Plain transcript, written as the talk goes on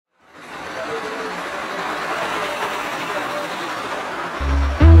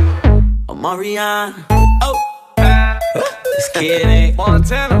Omarion. Oh, this kid ain't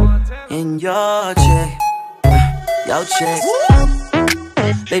Montana. In your check, your check.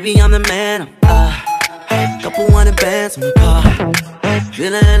 Baby, I'm the man. Couple hundred bands on the car.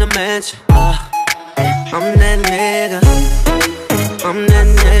 Villa in a mansion. I'm that nigga. I'm that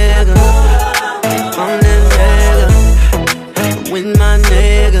nigga. I'm that nigga. With my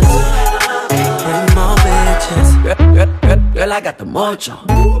niggas. With more bitches. Girl, I got the mojo.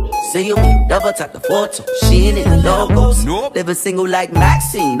 See you double tap the photo. She ain't in the logos. Living single like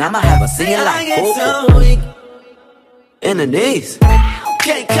Maxine. I'ma have her singing like Coco. In the knees.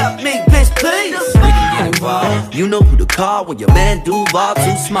 Can't cut me, bitch, please. We can get involved. You know who to call when your man Duval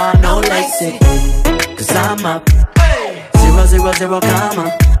too smart, no lacy. Cause I'm up 000, comma.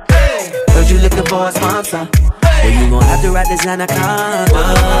 Heard you looking for a sponsor. Well, you gon' have to ride this anaconda.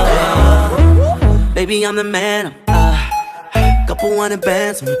 Baby, I'm the man. Couple hundred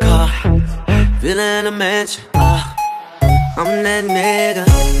bands on the car. Villa in a mansion. I'm that nigga.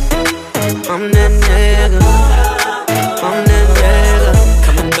 I'm that nigga. I'm that nigga.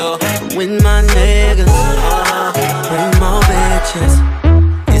 Coming through with my niggas. Bring more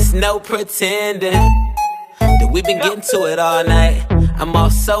bitches. It's no pretending that we been getting to it all night. I'm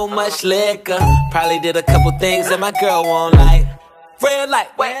off so much liquor. Probably did a couple things that my girl won't like. Red light,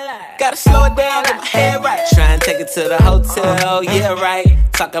 gotta slow it down, get my head right. Try and take it to the hotel, yeah right.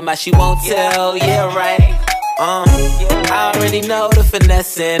 Talking about she won't tell, yeah right. I already know the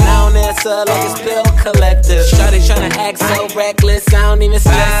finessing. I don't answer like it's bill collector. Shawty tryna act so reckless. I don't even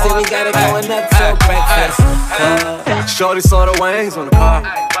stress it. We got it going up till breakfast. Shorty saw the wings on the car.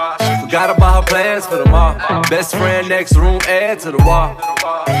 She forgot about her plans for the mall. Best friend next room, add to the wall.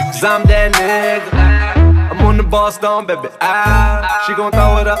 Cause I'm that nigga. I'm on the boss down, baby. She gon'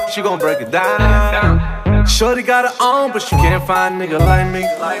 throw it up, she gon' break it down. Shorty got her own, but she can't find a nigga like me.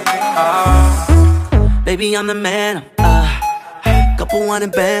 Baby, I'm the man. Couple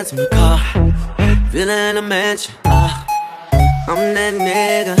hundred bands on the car. Villa in a mansion. I'm that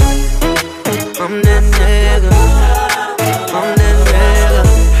nigga. I'm that nigga. I'm that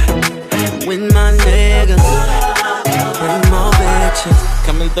nigga. With my niggas. Bring more bitches.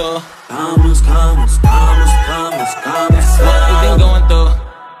 Coming through. Commas, commas, commas, commas, commas. What we been going through?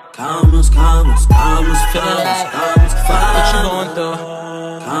 Commas, commas, commas, Feeling like commas, what you commas. going through?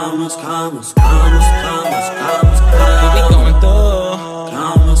 Commas, commas, commas, commas, commas. What we going through?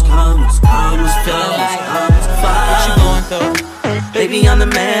 Commas, commas, commas, Feeling like commas, what you commas. going through? Baby, I'm the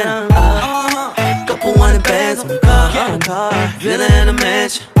man. Couple hundred bands on the car. Villa in a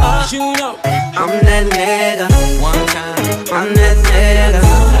mansion. You know, I'm that nigga. one time, I'm that nigga.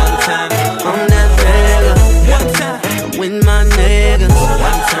 one time, I'm that nigga. one time, With my niggas.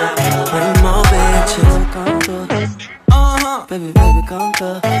 one time. Bring more bitches. Come through. Baby, baby, come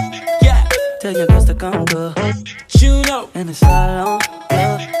through. Yeah, Tell your girls to come through. you know. In the salon,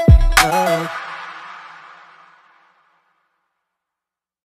 yeah.